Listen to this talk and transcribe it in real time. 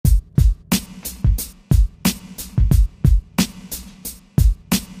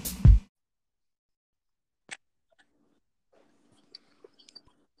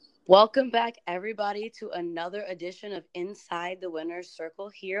Welcome back, everybody, to another edition of Inside the Winner's Circle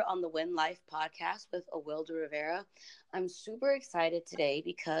here on the Win Life podcast with Awilda Rivera. I'm super excited today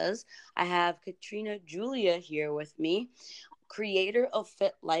because I have Katrina Julia here with me, creator of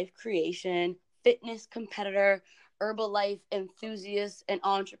Fit Life Creation, fitness competitor, Herbalife enthusiast, and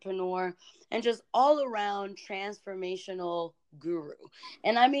entrepreneur, and just all around transformational guru.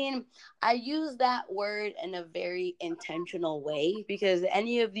 And I mean, I use that word in a very intentional way because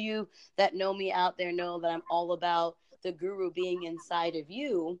any of you that know me out there know that I'm all about the guru being inside of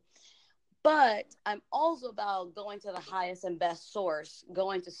you. But I'm also about going to the highest and best source,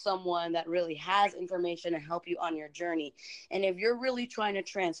 going to someone that really has information to help you on your journey. And if you're really trying to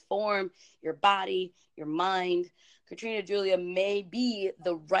transform your body, your mind, Katrina Julia may be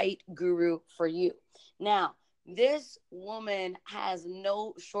the right guru for you. Now, this woman has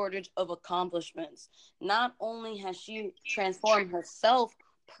no shortage of accomplishments. Not only has she transformed herself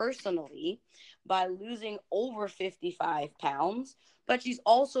personally by losing over 55 pounds, but she's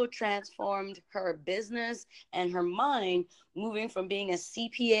also transformed her business and her mind, moving from being a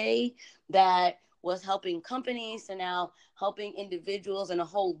CPA that was helping companies to now helping individuals in a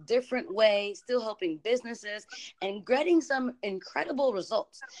whole different way, still helping businesses and getting some incredible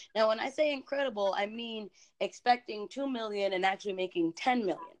results. Now, when I say incredible, I mean expecting 2 million and actually making 10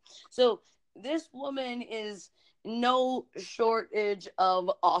 million. So this woman is no shortage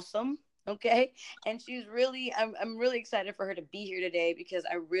of awesome. Okay. And she's really, I'm really excited for her to be here today because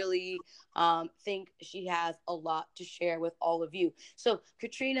I really think she has a lot to share with all of you. So,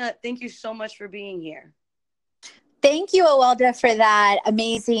 Katrina, thank you so much for being here. Thank you, Awalda, for that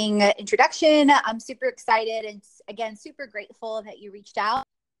amazing introduction. I'm super excited and again, super grateful that you reached out.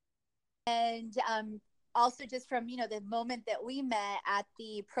 And also just from, the moment that we met at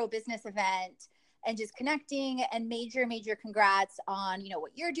the pro business event and just connecting, and major congrats on,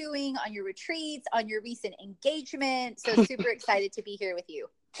 what you're doing on your retreats, on your recent engagement. So super excited to be here with you.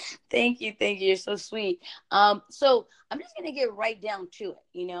 Thank you. Thank you. You're so sweet. So I'm just going to get right down to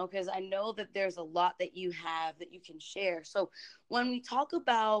it, because I know that there's a lot that you have that you can share. So when we talk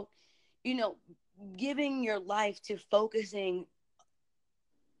about, you know, giving your life to focusing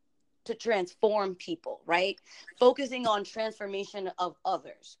to transform people, right? Focusing on transformation of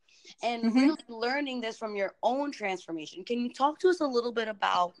others and Mm-hmm. really learning this from your own transformation. Can you talk to us a little bit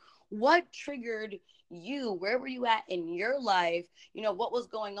about what triggered you? Where were you at in your life? What was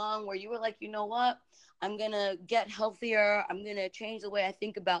going on where you were like, you know what? I'm going to get healthier. I'm going to change the way I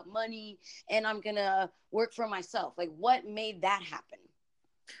think about money and I'm going to work for myself. Like, what made that happen?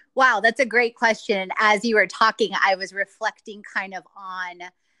 Wow, that's a great question. As you were talking, I was reflecting kind of on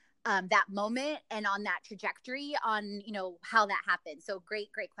that moment and on that trajectory on, how that happened. So great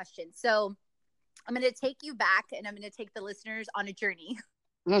question. So I'm going to take you back and I'm going to take the listeners on a journey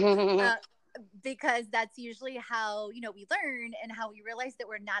uh, because that's usually how, we learn and how we realize that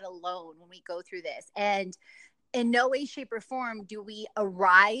we're not alone when we go through this. And in no way, shape, or form do we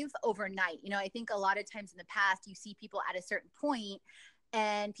arrive overnight. I think a lot of times in the past, you see people at a certain point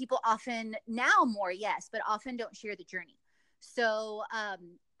and people often now more, yes, but often don't share the journey. So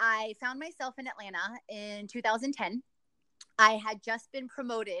I found myself in Atlanta in 2010. I had just been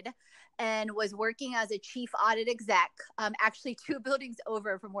promoted and was working as a chief audit exec, actually 2 buildings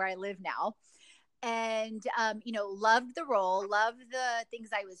over from where I live now. And, loved the role, loved the things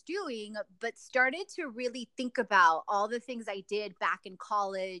I was doing, but started to really think about all the things I did back in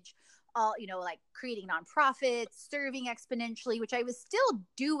college, all, like creating nonprofits, serving exponentially, which I was still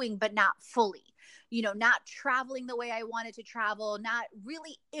doing, but not fully, not traveling the way I wanted to travel, not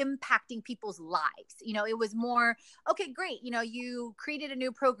really impacting people's lives. It was more, okay, great. You created a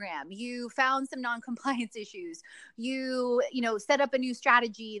new program, you found some non-compliance issues, you set up a new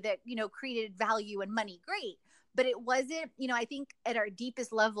strategy that, created value and money. Great. But it wasn't, I think at our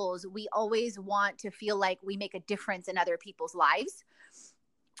deepest levels, we always want to feel like we make a difference in other people's lives.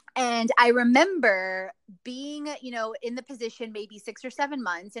 And I remember being, in the position maybe 6 or 7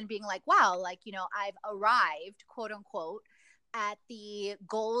 months and being like, wow, like, I've arrived, quote unquote, at the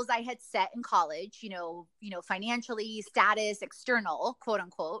goals I had set in college, financially, status, external, quote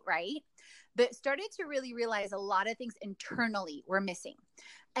unquote, right? But started to really realize a lot of things internally were missing.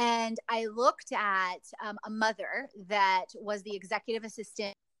 And I looked at a mother that was the executive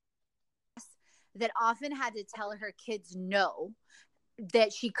assistant that often had to tell her kids no,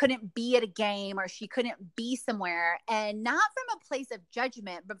 that she couldn't be at a game or she couldn't be somewhere, and not from a place of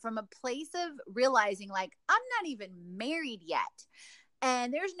judgment, but from a place of realizing like, I'm not even married yet.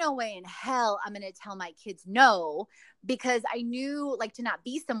 And there's no way in hell I'm going to tell my kids no, because I knew, like, to not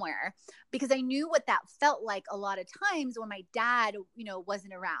be somewhere, because I knew what that felt like a lot of times when my dad,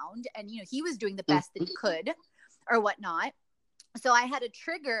 wasn't around, and, he was doing the best that he could or whatnot. So I had a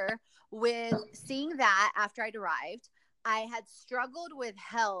trigger with seeing that after I'd arrived. I had struggled with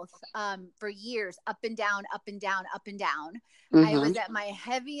health for years, up and down, up and down, up and down. I was at my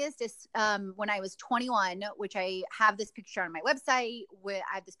heaviest when I was 21, which I have this picture on my website. I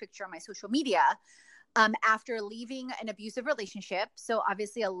have this picture on my social media after leaving an abusive relationship. So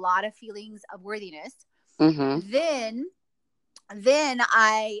obviously a lot of feelings of worthiness. Then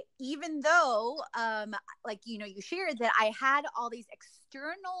I, even though, you shared that I had all these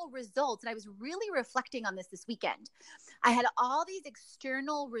external results, and I was really reflecting on this weekend. I had all these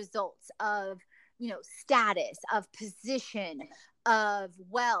external results of, status, of position, of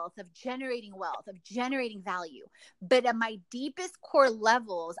wealth, of generating value. But at my deepest core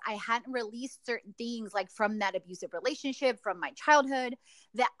levels, I hadn't released certain things, like from that abusive relationship, from my childhood,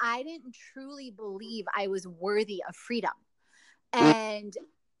 that I didn't truly believe I was worthy of freedom. And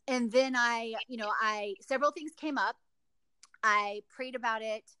then several things came up. I prayed about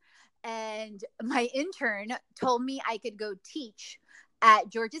it, and my intern told me I could go teach at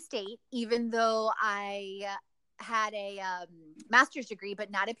Georgia State, even though I had a master's degree,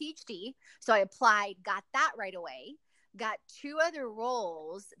 but not a PhD. So I applied, got that right away, got 2 other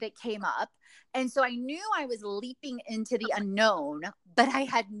roles that came up. And so I knew I was leaping into the unknown, but I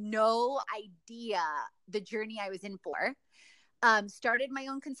had no idea the journey I was in for. Started my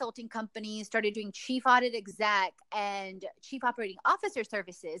own consulting company, started doing chief audit exec and chief operating officer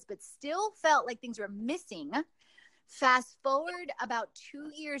services, but still felt like things were missing. Fast forward about 2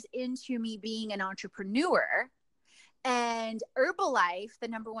 years into me being an entrepreneur, and Herbalife, the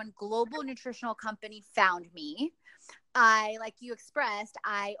 #1 global nutritional company, found me. Like you expressed,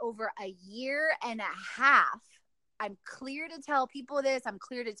 over a year and a half, I'm clear to tell people this, I'm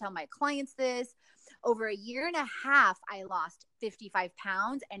clear to tell my clients this. Over a year and a half, I lost 55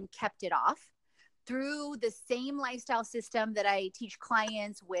 pounds and kept it off through the same lifestyle system that I teach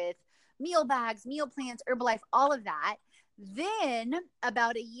clients with: meal bags, meal plans, Herbalife, all of that. Then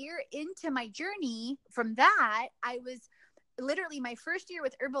about a year into my journey from that, I was literally, my first year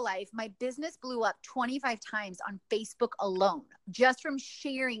with Herbalife, my business blew up 25 times on Facebook alone, just from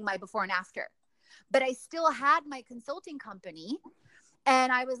sharing my before and after. But I still had my consulting company.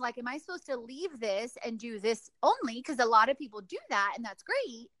 And I was like, am I supposed to leave this and do this only? Because a lot of people do that, and that's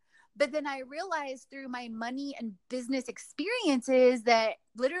great. But then I realized through my money and business experiences that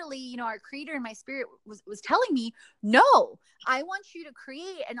literally, our creator in my spirit was telling me, no, I want you to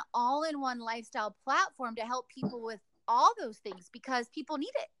create an all-in-one lifestyle platform to help people with all those things, because people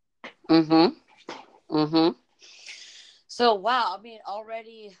need it. So, wow. I mean,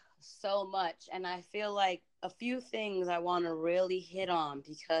 already so much. And I feel like a few things I want to really hit on,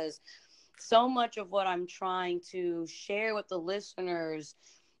 because so much of what I'm trying to share with the listeners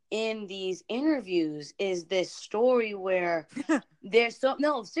in these interviews is this story where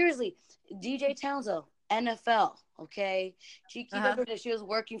seriously, DJ Townsend, NFL, okay? Chiquita, she was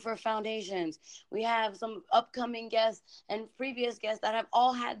working for foundations. We have some upcoming guests and previous guests that have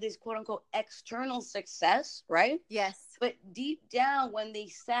all had this quote unquote external success, right? Yes. But deep down, when they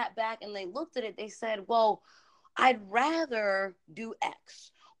sat back and they looked at it, they said, well, I'd rather do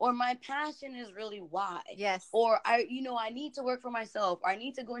X, or my passion is really Y. Yes. Or I need to work for myself, or I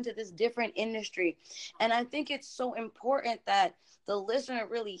need to go into this different industry. And I think it's so important that the listener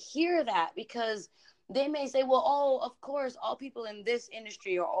really hear that, because they may say, well, oh, of course, all people in this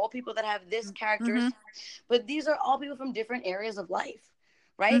industry, or all people that have this characteristic, but these are all people from different areas of life.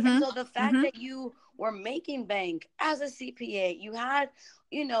 Right. And so the fact that you were making bank as a CPA, you had,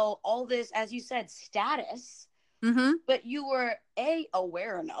 all this, as you said, status, but you were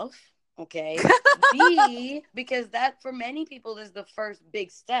aware enough. Okay. B, because that for many people is the first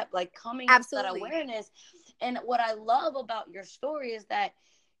big step, like coming into that awareness. And what I love about your story is that,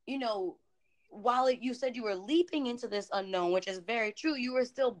 while you said you were leaping into this unknown, which is very true, you were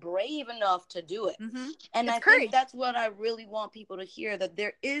still brave enough to do it. And I think that's what I really want people to hear, that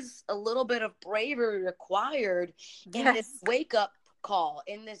there is a little bit of bravery required in this wake up call,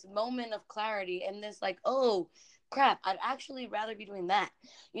 in this moment of clarity, and this like, oh, crap, I'd actually rather be doing that,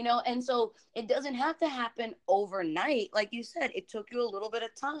 and so it doesn't have to happen overnight. Like you said, it took you a little bit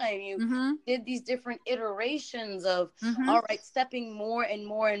of time. You Mm-hmm. did these different iterations of, Mm-hmm. all right, stepping more and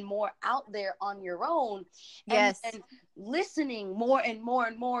more and more out there on your own, and Yes. then listening more and more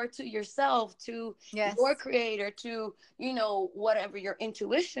and more to yourself, to Yes. your creator, to, whatever your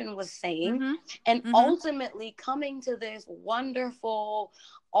intuition was saying, Mm-hmm. and Mm-hmm. ultimately coming to this wonderful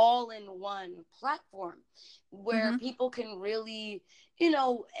all-in-one platform where Mm-hmm. people can really,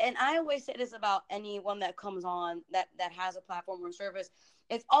 and I always say this about anyone that comes on that has a platform or service.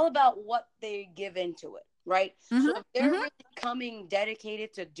 It's all about what they give into it, right? So Mm-hmm. if they're Mm-hmm. really coming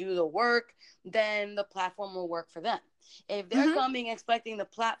dedicated to do the work, then the platform will work for them. If they're Mm-hmm. coming expecting the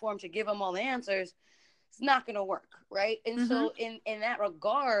platform to give them all the answers, it's not going to work, right? And Mm-hmm. so in that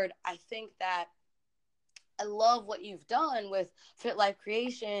regard, I think that I love what you've done with Fit Life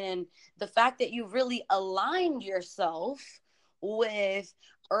Creation, and the fact that you've really aligned yourself with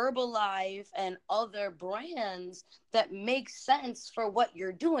Herbalife and other brands that make sense for what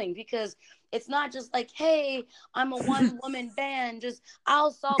you're doing, because it's not just like, hey, I'm a one woman band, just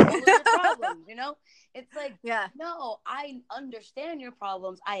I'll solve all of your problems, It's like, Yeah. no, I understand your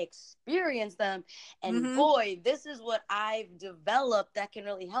problems, I experience them, and Mm-hmm. boy, this is what I've developed that can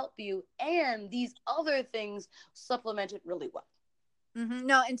really help you, and these other things supplement it really well. Mm-hmm.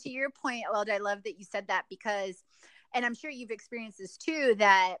 No, and to your point, well, I love that you said that, because, and I'm sure you've experienced this too,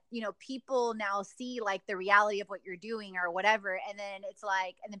 that, people now see like the reality of what you're doing or whatever. And then it's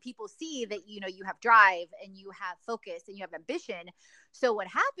like, and then people see that, you have drive and you have focus and you have ambition. So what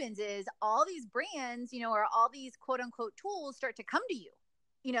happens is all these brands, or all these quote unquote tools start to come to you,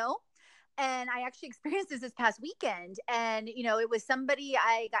 you know? And I actually experienced this past weekend. And, it was somebody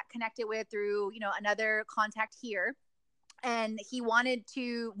I got connected with through, another contact here, and he wanted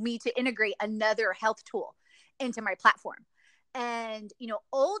me to integrate another health tool into my platform. And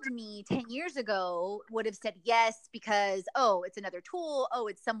old me 10 years ago would have said yes, because, oh, it's another tool, oh,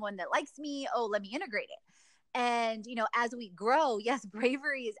 it's someone that likes me, oh, let me integrate it. And as we grow, yes,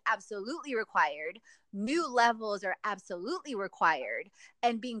 bravery is absolutely required, new levels are absolutely required,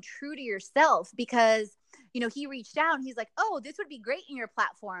 and being true to yourself, because he reached out and he's like, oh, this would be great in your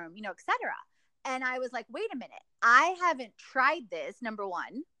platform, etc. And I was like, wait a minute, I haven't tried this. Number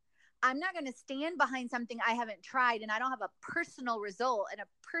one, I'm not going to stand behind something I haven't tried and I don't have a personal result and a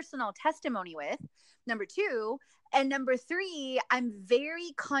personal testimony with. Number two, and number three, I'm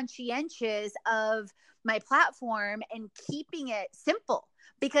very conscientious of my platform and keeping it simple,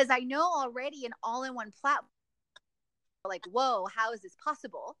 because I know already an all-in-one platform, like, whoa, how is this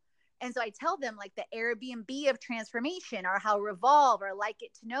possible? And so I tell them, like, the Airbnb of transformation, or how Revolve or Like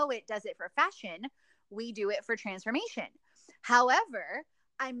It to Know It does it for fashion, we do it for transformation. However,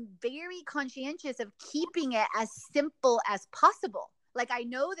 I'm very conscientious of keeping it as simple as possible. Like, I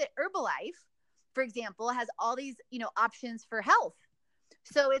know that Herbalife, for example, has all these, options for health.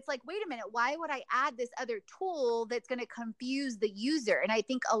 So it's like, wait a minute, why would I add this other tool that's going to confuse the user? And I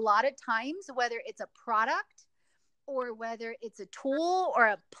think a lot of times, whether it's a product or whether it's a tool or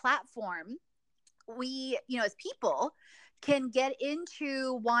a platform, we, as people, can get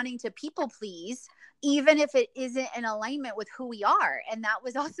into wanting to people please, even if it isn't in alignment with who we are. And that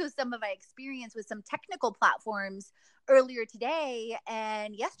was also some of my experience with some technical platforms earlier today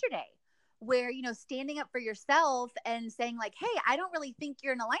and yesterday, where, standing up for yourself and saying like, hey, I don't really think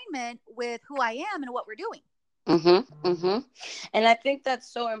you're in alignment with who I am and what we're doing. Mm-hmm, mm-hmm. And I think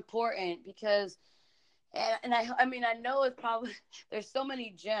that's so important, because and I mean, I know it's probably, there's so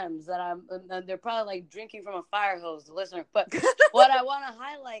many gems that they're probably like drinking from a fire hose, the listener. But what I want to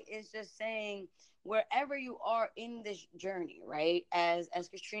highlight is just saying, wherever you are in this journey, right? As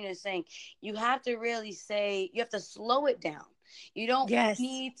Katrina is saying, you have to really say, you have to slow it down. You don't Yes.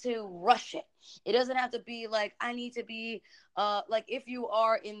 need to rush it. It doesn't have to be like, I need to be, like if you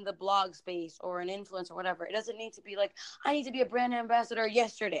are in the blog space or an influencer or whatever, it doesn't need to be like, I need to be a brand ambassador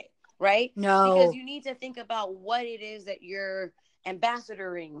yesterday, right? Because No. you need to think about what it is that you're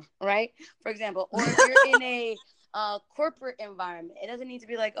ambassadoring, right? For example, or if you're in a corporate environment, it doesn't need to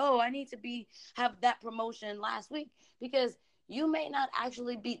be like, oh, I need to have that promotion last week, because you may not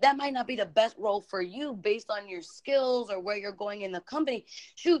actually be, that might not be the best role for you based on your skills or where you're going in the company.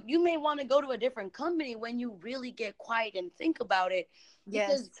 Shoot, you may want to go to a different company when you really get quiet and think about it. Yes.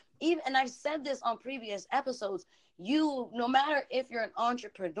 Because even, and I've said this on previous episodes, no matter if you're an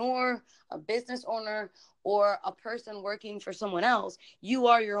entrepreneur, a business owner, or a person working for someone else, you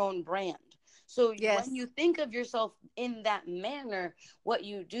are your own brand. So Yes. when you think of yourself in that manner, what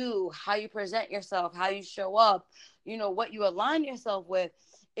you do, how you present yourself, how you show up, what you align yourself with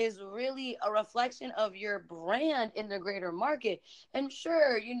is really a reflection of your brand in the greater market. And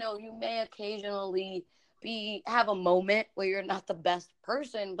sure, you may occasionally have a moment where you're not the best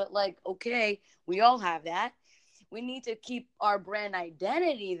person, but like, okay, we all have that. We need to keep our brand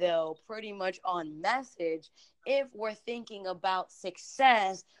identity, though, pretty much on message if we're thinking about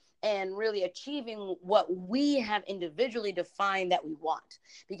success and really achieving what we have individually defined that we want,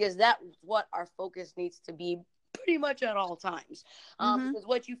 because that's what our focus needs to be pretty much at all times. Because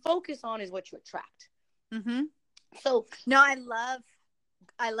what you focus on is what you attract. Mm-hmm. So, no, I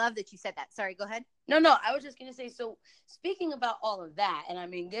love that you said that. Sorry, go ahead. No, I was just going to say, so speaking about all of that, and I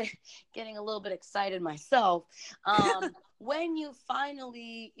mean, getting a little bit excited myself, when you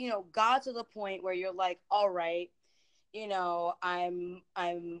finally, got to the point where you're like, all right,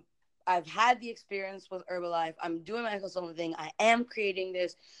 I've had the experience with Herbalife. I'm doing my consulting thing. I am creating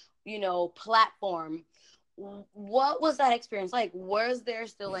this, platform. What was that experience like? Was there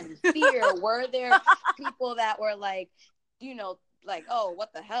still any fear? Were there people that were like, like, oh,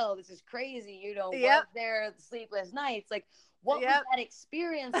 what the hell? This is crazy. Yep. Was there sleepless nights? Like, what was that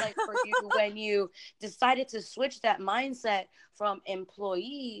experience like for you when you decided to switch that mindset from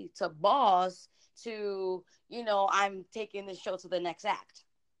employee to boss to, I'm taking this show to the next act?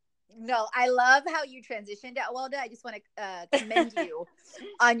 No, I love how you transitioned out, Welda. I just want to commend you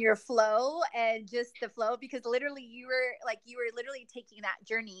on your flow and just the flow, because literally you were literally taking that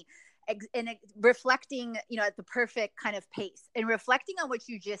journey and reflecting, at the perfect kind of pace, and reflecting on what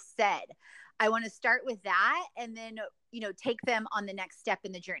you just said. I want to start with that and then, take them on the next step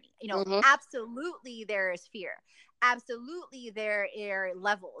in the journey. Absolutely there is fear. Absolutely there are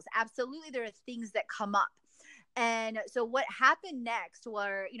levels. Absolutely there are things that come up. And so what happened next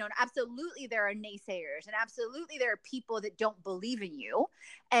were, absolutely there are naysayers, and absolutely there are people that don't believe in you.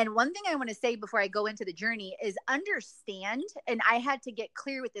 And one thing I want to say before I go into the journey is understand, and I had to get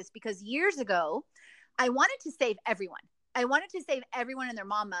clear with this because years ago, I wanted to save everyone. I wanted to save everyone and their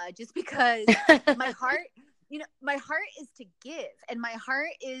mama, just because my heart, my heart is to give. And my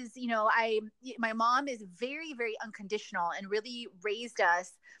heart is, my mom is very, very unconditional and really raised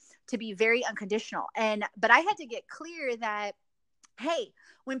us to be very unconditional. But I had to get clear that, hey,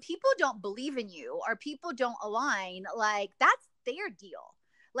 when people don't believe in you or people don't align, like, that's their deal.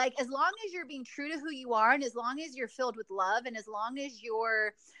 Like, as long as you're being true to who you are, and as long as you're filled with love, and as long as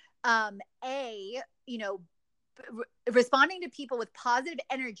you're responding to people with positive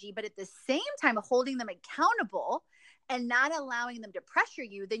energy, but at the same time holding them accountable and not allowing them to pressure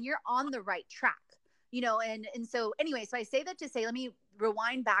you, then you're on the right track. And so anyway, so I say that to say, let me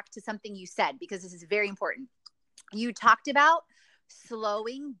rewind back to something you said, because this is very important. You talked about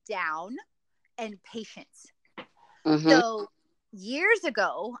slowing down and patience. So years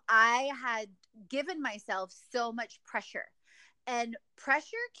ago, I had given myself so much pressure, and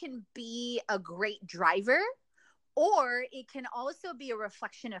pressure can be a great driver, or it can also be a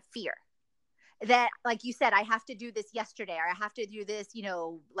reflection of fear that, like you said, I have to do this yesterday, or I have to do this,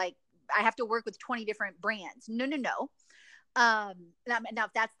 like, I have to work with 20 different brands. No. Now,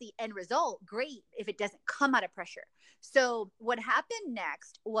 if that's the end result, great. If it doesn't come out of pressure. So what happened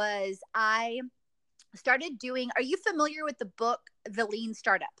next was I started doing, are you familiar with the book, The Lean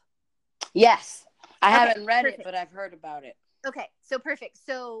Startup? Yes. I haven't read it, but I've heard about it. Okay. So perfect.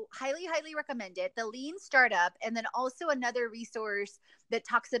 So highly, highly recommend it. The Lean Startup. And then also another resource that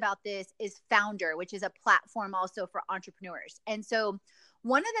talks about this is Founder, which is a platform also for entrepreneurs. And so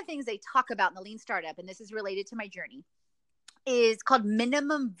one of the things they talk about in the Lean Startup, and this is related to my journey, is called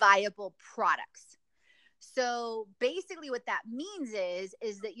minimum viable products. So basically what that means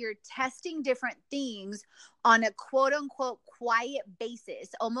is that you're testing different things on a quote unquote quiet basis,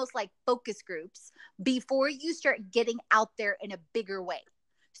 almost like focus groups, before you start getting out there in a bigger way.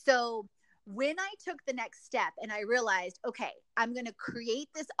 So when I took the next step and I realized, okay, I'm going to create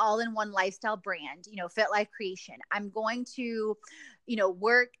this all-in-one lifestyle brand, FitLife Creation. I'm going to,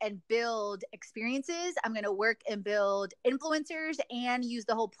 work and build experiences. I'm going to work and build influencers and use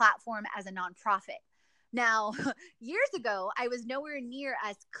the whole platform as a nonprofit. Now, years ago, I was nowhere near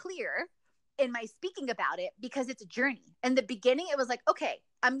as clear in my speaking about it because it's a journey. In the beginning, it was like, okay,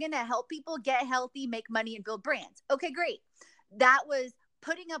 I'm going to help people get healthy, make money, and build brands. Okay, great. That was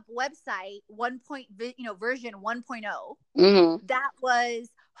putting up website version 1.0. That was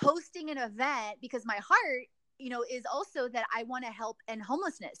hosting an event, because my heart, is also that I want to help end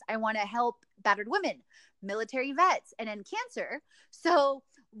homelessness. I want to help battered women, military vets, and end cancer. So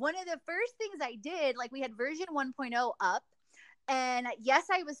one of the first things I did, like, we had version 1.0 up, And yes,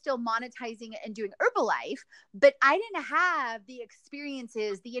 I was still monetizing and doing Herbalife, but I didn't have the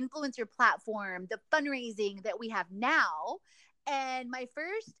experiences, the influencer platform, the fundraising that we have now. And my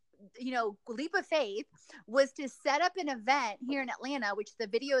first, leap of faith was to set up an event here in Atlanta, which the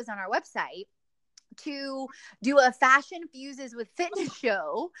video is on our website, to do a fashion fuses with fitness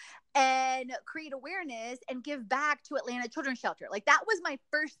show and create awareness and give back to Atlanta Children's Shelter. Like that was my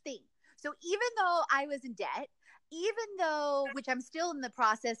first thing. So even though I was in debt, even though, which I'm still in the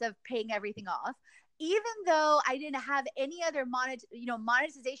process of paying everything off, even though I didn't have any other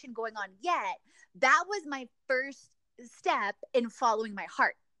monetization going on yet, that was my first step in following my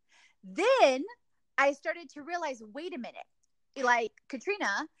heart. Then I started to realize, wait a minute, like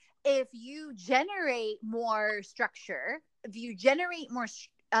Katrina, if you generate more structure, if you generate more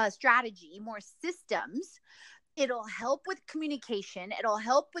strategy, more systems, it'll help with communication. It'll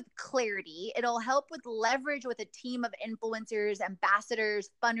help with clarity. It'll help with leverage with a team of influencers, ambassadors,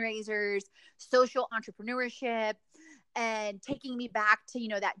 fundraisers, social entrepreneurship, and taking me back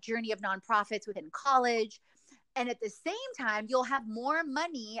to, that journey of nonprofits within college. And at the same time, you'll have more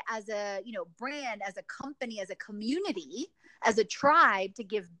money as a, brand, as a company, as a community, as a tribe to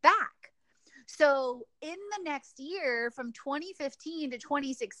give back. So in the next year, from 2015 to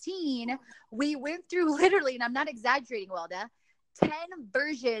 2016, we went through literally, and I'm not exaggerating, Welda, 10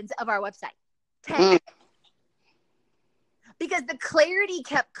 versions of our website. 10. Because the clarity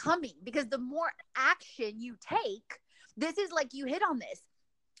kept coming. Because the more action you take, this is like you hit on this.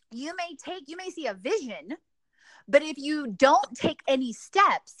 You may see a vision, but if you don't take any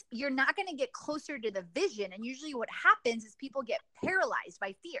steps, you're not going to get closer to the vision. And usually what happens is people get paralyzed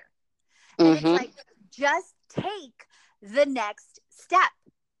by fear. And it's like, just take the next step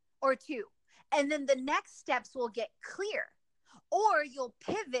or two. And then the next steps will get clear. Or you'll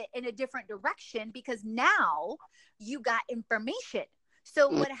pivot in a different direction because now you got information. So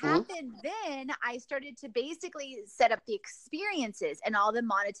what happened then, I started to basically set up the experiences and all the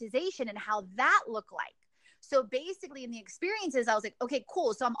monetization and how that looked like. So basically in the experiences, I was like, okay,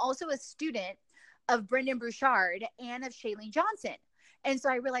 cool. So I'm also a student of Brendon Burchard and of Chalene Johnson. And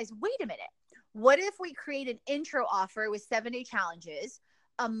so I realized, wait a minute, what if we create an intro offer with 7-day challenges,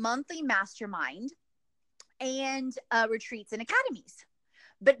 a monthly mastermind, and retreats and academies?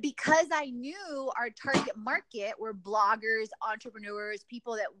 But because I knew our target market were bloggers, entrepreneurs,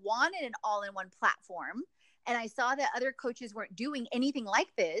 people that wanted an all-in-one platform, and I saw that other coaches weren't doing anything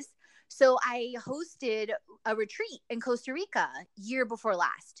like this, so I hosted a retreat in Costa Rica year before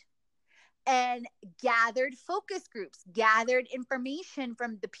last and gathered focus groups, gathered information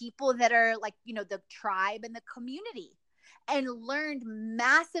from the people that are like, the tribe and the community, and learned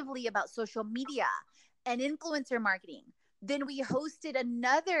massively about social media and influencer marketing. Then we hosted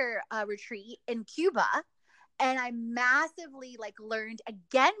another retreat in Cuba, and I massively learned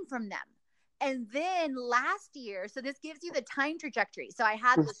again from them. And then last year, so this gives you the time trajectory. So I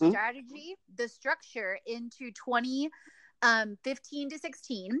had the strategy, the structure into 2015 to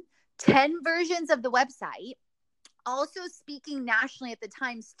 16, 10 versions of the website, also speaking nationally at the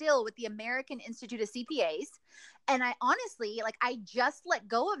time still with the American Institute of CPAs. And I honestly, I just let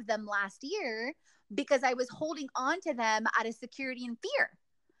go of them last year because I was holding on to them out of security and fear.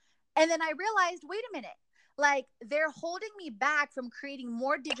 And then I realized, wait a minute, they're holding me back from creating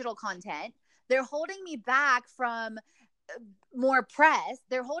more digital content. They're holding me back from more press.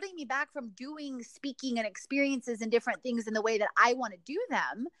 They're holding me back from doing speaking and experiences and different things in the way that I want to do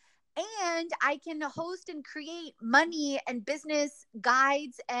them. And I can host and create money and business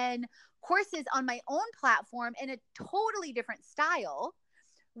guides and courses on my own platform in a totally different style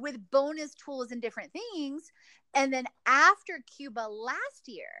with bonus tools and different things. And then after Cuba last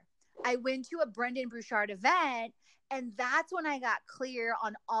year, I went to a Brendon Burchard event, and that's when I got clear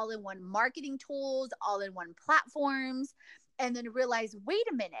on all-in-one marketing tools, all-in-one platforms, and then realized, wait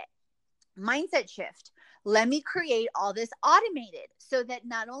a minute, mindset shift. Let me create all this automated so that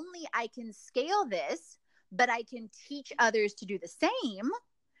not only I can scale this, but I can teach others to do the same.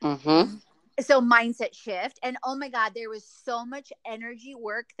 So mindset shift. And oh my God, there was so much energy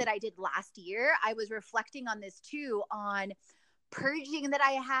work that I did last year. I was reflecting on this too, on purging that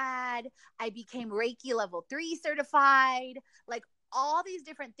I had. I became Reiki level 3 certified, all these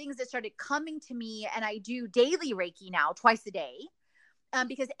different things that started coming to me. And I do daily Reiki now, twice a day,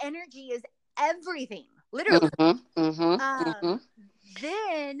 because energy is everything, literally.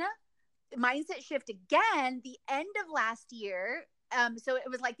 Then mindset shift again, the end of last year. So it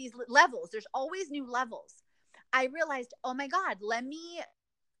was like these levels. There's always new levels. I realized, oh my God, let me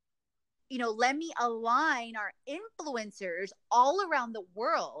align our influencers all around the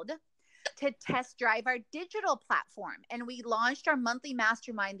world to test drive our digital platform. And we launched our monthly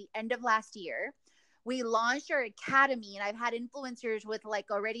mastermind the end of last year. We launched our academy, and I've had influencers with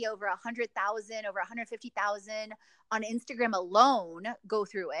like already over 100,000, over 150,000 on Instagram alone go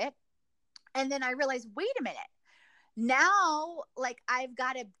through it. And then I realized, wait a minute, now like I've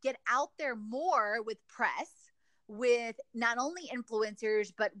got to get out there more with press, with not only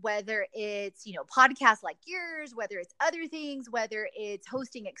influencers, but whether it's, you know, podcasts like yours, whether it's other things, whether it's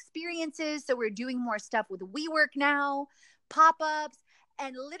hosting experiences. So we're doing more stuff with WeWork now, pop-ups,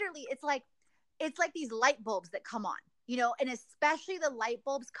 and literally it's like these light bulbs that come on, you know, and especially the light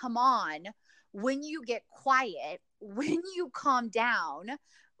bulbs come on when you get quiet, when you calm down,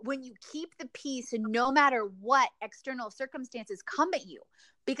 when you keep the peace, and no matter what external circumstances come at you.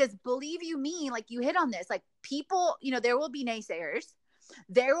 Because believe you me, like you hit on this, like people, you know, there will be naysayers.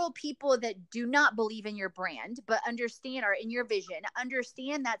 There will people that do not believe in your brand, but understand, or in your vision,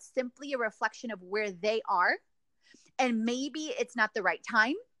 understand that's simply a reflection of where they are. And maybe it's not the right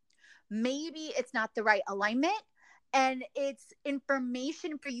time. Maybe it's not the right alignment. And it's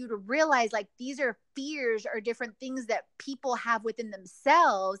information for you to realize, like, these are fears or different things that people have within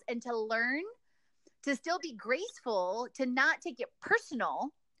themselves, and to learn to still be graceful, to not take it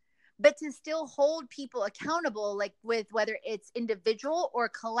personal, but to still hold people accountable, like with whether it's individual or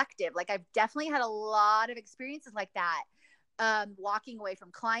collective. Like I've definitely had a lot of experiences like that, walking away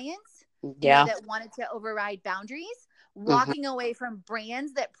from clients, you know, that wanted to override boundaries, walking away from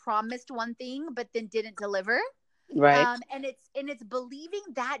brands that promised one thing but then didn't deliver. Right. And it's believing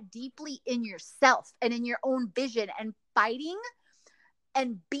that deeply in yourself and in your own vision, and fighting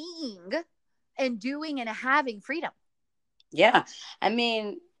and being and doing and having freedom. Yeah. I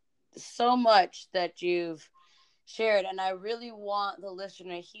mean, so much that you've shared. And I really want the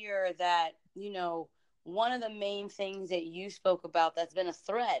listener to hear that, you know, one of the main things that you spoke about that's been a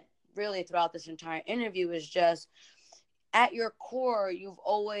thread really throughout this entire interview is just, at your core, you've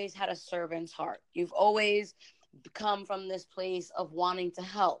always had a servant's heart. You've always come from this place of wanting to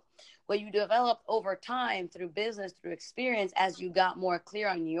help. What you developed over time through business, through experience, as you got more clear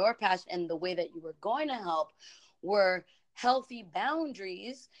on your passion and the way that you were going to help, were healthy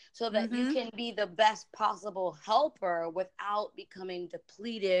boundaries, so that you can be the best possible helper without becoming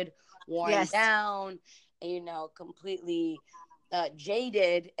depleted, worn down, you know, completely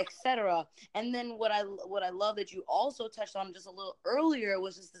jaded, etc. And then what I love that you also touched on just a little earlier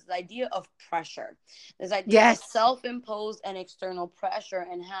was just this idea of pressure, this idea of self-imposed and external pressure,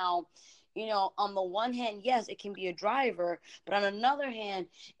 and how, you know, on the one hand, yes, it can be a driver, but on another hand,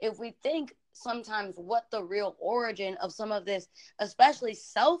 if we think sometimes what the real origin of some of this, especially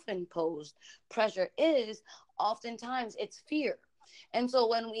self-imposed pressure, is, oftentimes it's fear. And so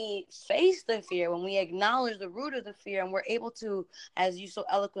when we face the fear, when we acknowledge the root of the fear, and we're able to, as you so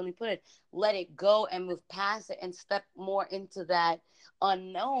eloquently put it, let it go and move past it and step more into that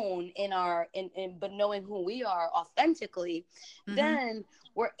unknown but knowing who we are authentically, then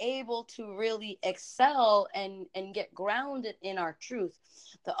we're able to really excel and get grounded in our truth.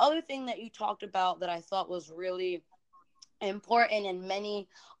 The other thing that you talked about that I thought was really important, and many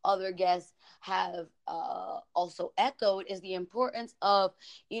other guests have also echoed, is the importance of,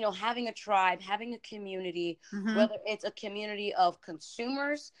 you know, having a tribe, having a community, whether it's a community of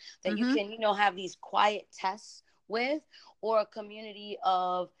consumers that you can, you know, have these quiet tests with, or a community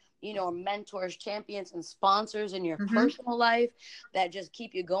of, you know, mentors, champions, and sponsors in your personal life that just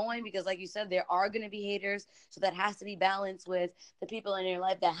keep you going. Because like you said, there are going to be haters. So that has to be balanced with the people in your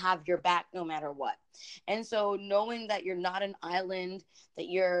life that have your back no matter what. And so knowing that you're not an island, that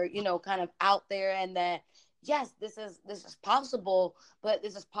you're, you know, kind of out there, and that, yes, this is possible, but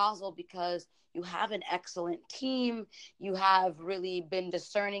this is possible because you have an excellent team. You have really been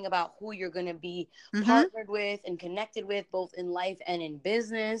discerning about who you're going to be partnered with and connected with, both in life and in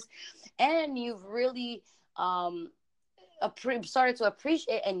business. And you've really started to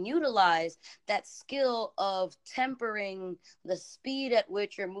appreciate and utilize that skill of tempering the speed at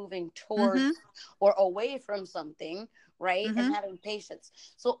which you're moving towards or away from something, right? And having patience.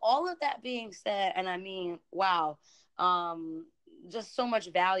 So all of that being said, and I mean, wow, just so much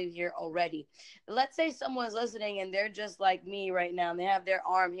value here already. Let's say someone's listening and they're just like me right now, and they have their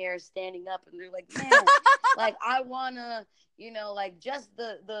arm hair standing up, and they're like, man, like I wanna, you know, like just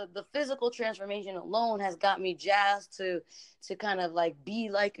the physical transformation alone has got me jazzed to kind of like be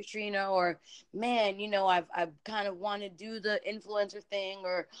like Katrina, or man, you know, I've kind of want to do the influencer thing,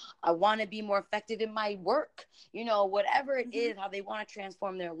 or I want to be more effective in my work, you know, whatever it is, how they want to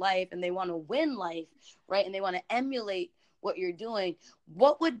transform their life, and they want to win life, right? And they want to emulate what you're doing.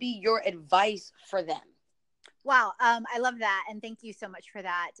 What would be your advice for them? Wow. I love that. And thank you so much for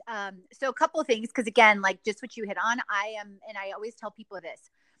that. So a couple of things, because again, like just what you hit on, and I always tell people this,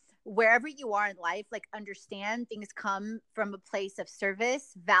 wherever you are in life, like understand things come from a place of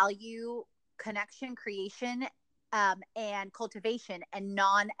service, value, connection, creation, and cultivation and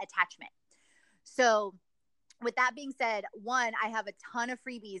non-attachment. So with that being said, one, I have a ton of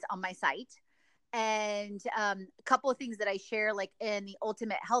freebies on my site and a couple of things that I share like in the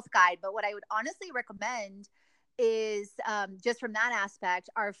ultimate health guide. But what I would honestly recommend is just from that aspect,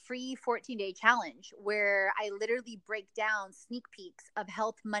 our free 14-day challenge, where I literally break down sneak peeks of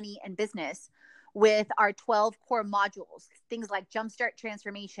health, money, and business with our 12 core modules, things like Jumpstart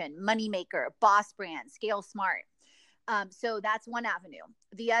Transformation, Moneymaker, Boss Brand, Scale Smart. So that's one avenue.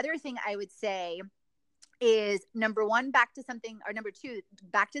 The other thing I would say is number one, back to something, or number two,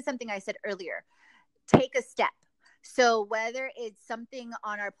 back to something I said earlier, take a step. So whether it's something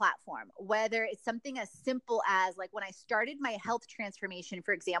on our platform, whether it's something as simple as like when I started my health transformation,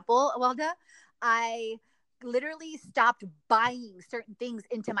 for example, Welda, I literally stopped buying certain things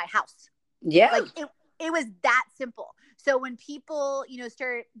into my house. Yeah. Like it was that simple. So when people,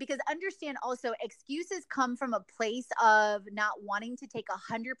 start, because understand also excuses come from a place of not wanting to take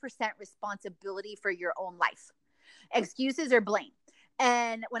 100% responsibility for your own life. Excuses are blame.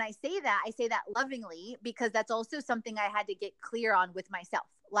 And when I say that lovingly, because that's also something I had to get clear on with myself.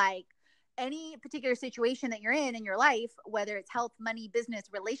 Like any particular situation that you're in your life, whether it's health, money, business,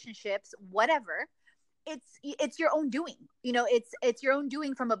 relationships, whatever, it's your own doing. It's your own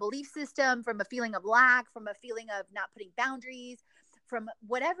doing, from a belief system, from a feeling of lack, from a feeling of not putting boundaries, from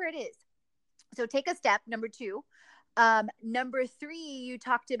whatever it is. So take a step. Number two. Number three, you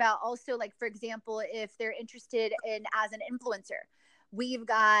talked about also, like, for example, if they're interested in as an influencer, we've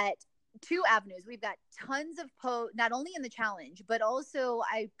got two avenues. We've got tons of not only in the challenge, but also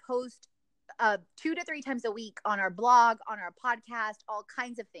I post 2 to 3 times a week on our blog, on our podcast, all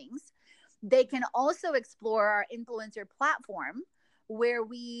kinds of things. They can also explore our influencer platform, where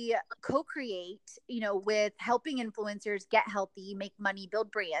we co-create, with helping influencers get healthy, make money,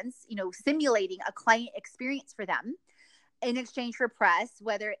 build brands, simulating a client experience for them in exchange for press,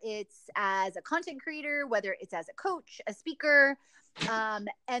 whether it's as a content creator, whether it's as a coach, a speaker. And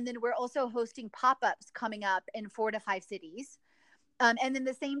then we're also hosting pop-ups coming up in 4 to 5 cities. And then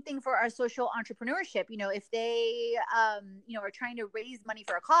the same thing for our social entrepreneurship. If they, are trying to raise money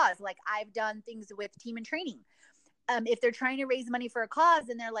for a cause, like I've done things with Team in Training. If they're trying to raise money for a cause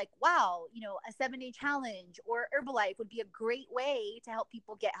and they're like, wow, a 7-day challenge or Herbalife would be a great way to help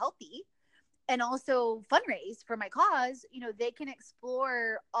people get healthy and also fundraise for my cause, they can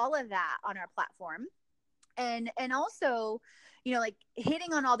explore all of that on our platform. And also, like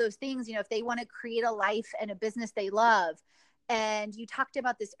hitting on all those things, if they want to create a life and a business they love. And you talked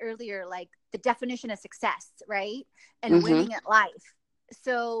about this earlier, like the definition of success, right? And winning at life.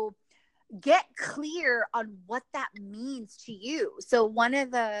 So get clear on what that means to you. So one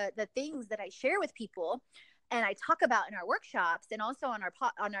of the things that I share with people and I talk about in our workshops and also on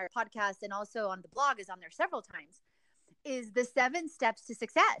our podcast and also on the blog, is on there several times, is the 7 steps to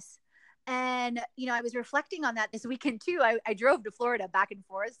success. And, I was reflecting on that this weekend too. I drove to Florida back and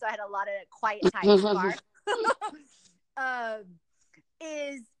forth, so I had a lot of quiet time in the car.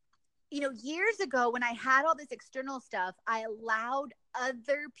 Is, years ago when I had all this external stuff, I allowed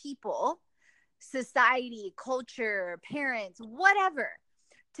other people, society, culture, parents, whatever,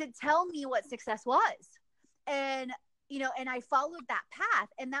 to tell me what success was. And, and I followed that path,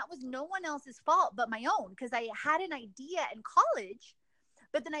 and that was no one else's fault but my own, because I had an idea in college,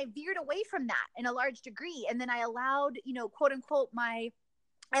 but then I veered away from that in a large degree. And then I allowed, quote unquote, I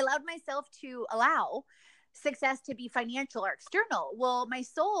allowed myself to allow success to be financial or external. Well, my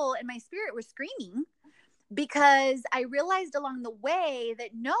soul and my spirit were screaming, because I realized along the way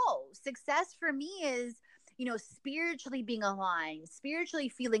that no, success for me is, spiritually being aligned, spiritually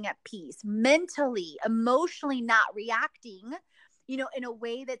feeling at peace, mentally, emotionally not reacting, in a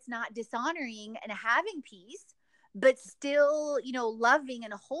way that's not dishonoring, and having peace, but still, loving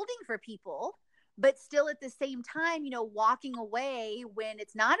and holding for people, but still at the same time, walking away when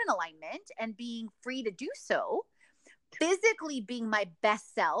it's not in alignment and being free to do so. Physically being my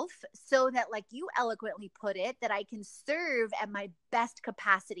best self, so that, like you eloquently put it, that I can serve at my best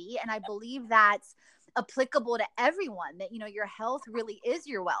capacity. And I believe that's applicable to everyone, that, your health really is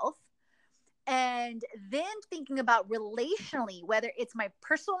your wealth. And then thinking about relationally, whether it's my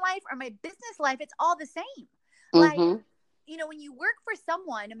personal life or my business life, it's all the same. Like, when you work for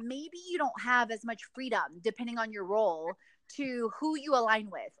someone, maybe you don't have as much freedom, depending on your role, to who you align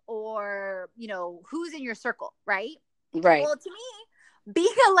with, or, who's in your circle, right? Right. Well, to me,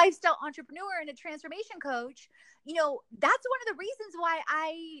 being a lifestyle entrepreneur and a transformation coach, you know, that's one of the reasons why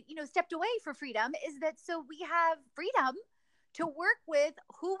I, you know, stepped away for freedom, is that so we have freedom to work with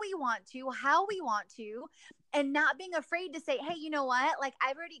who we want to, how we want to, and not being afraid to say, hey, you know what? Like,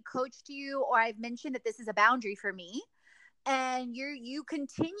 I've already coached you, or I've mentioned that this is a boundary for me, and you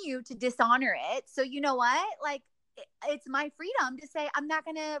continue to dishonor it. So you know what? Like, it's my freedom to say, I'm not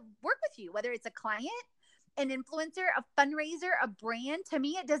going to work with you, whether it's a client, an influencer, a fundraiser, a brand. To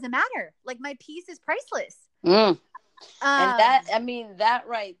me, it doesn't matter. Like, my piece is priceless. And that, I mean, that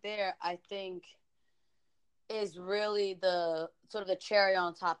right there, I think is really the sort of the cherry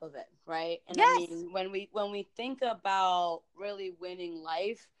on top of it, right? And yes. I mean, when we think about really winning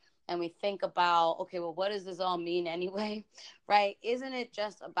life, and we think about, okay, well, what does this all mean anyway, right? Isn't it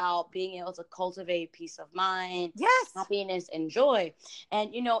just about being able to cultivate peace of mind, yes, happiness, and joy?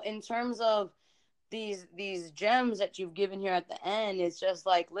 And, you know, in terms of these gems that you've given here at the end, it's just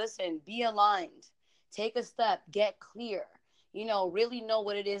like, listen, be aligned, take a step, get clear, you know, really know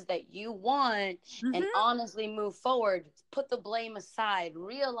what it is that you want, and honestly move forward. Put the blame aside,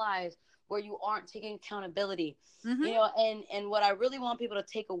 realize where you aren't taking accountability, you know. And what I really want people to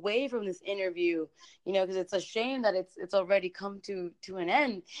take away from this interview, you know, because it's a shame that it's already come to an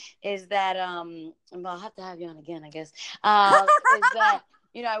end, is that and I'll have to have you on again, I guess, is that,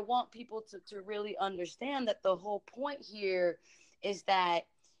 you know, I want people to really understand that the whole point here is that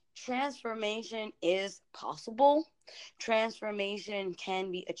transformation is possible. Transformation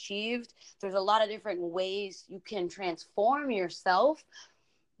can be achieved. There's a lot of different ways you can transform yourself.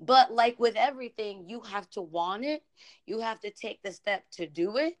 But like with everything, you have to want it. You have to take the step to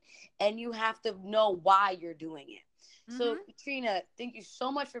do it. And you have to know why you're doing it. So, Katrina, thank you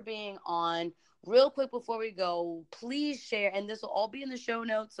so much for being on. Real quick before we go, please share, and this will all be in the show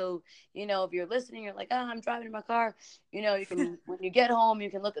notes. So, you know, if you're listening, you're like, oh, I'm driving in my car, you know, you can, when you get home, you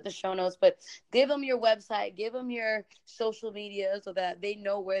can look at the show notes, but give them your website, give them your social media so that they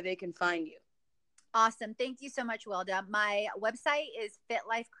know where they can find you. Awesome. Thank you so much, Wilda. My website is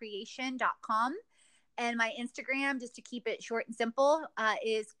fitlifecreation.com. And my Instagram, just to keep it short and simple,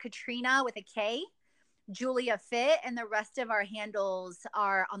 is Katrina with a K, Julia Fit, and the rest of our handles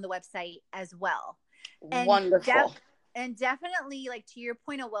are on the website as well. And wonderful. And definitely, like, to your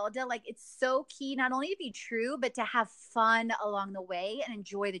point, Wilda, like, it's so key not only to be true, but to have fun along the way and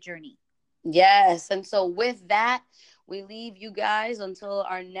enjoy the journey. Yes. And so with that, we leave you guys until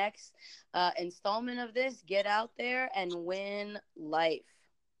our next installment of this. Get out there and win life.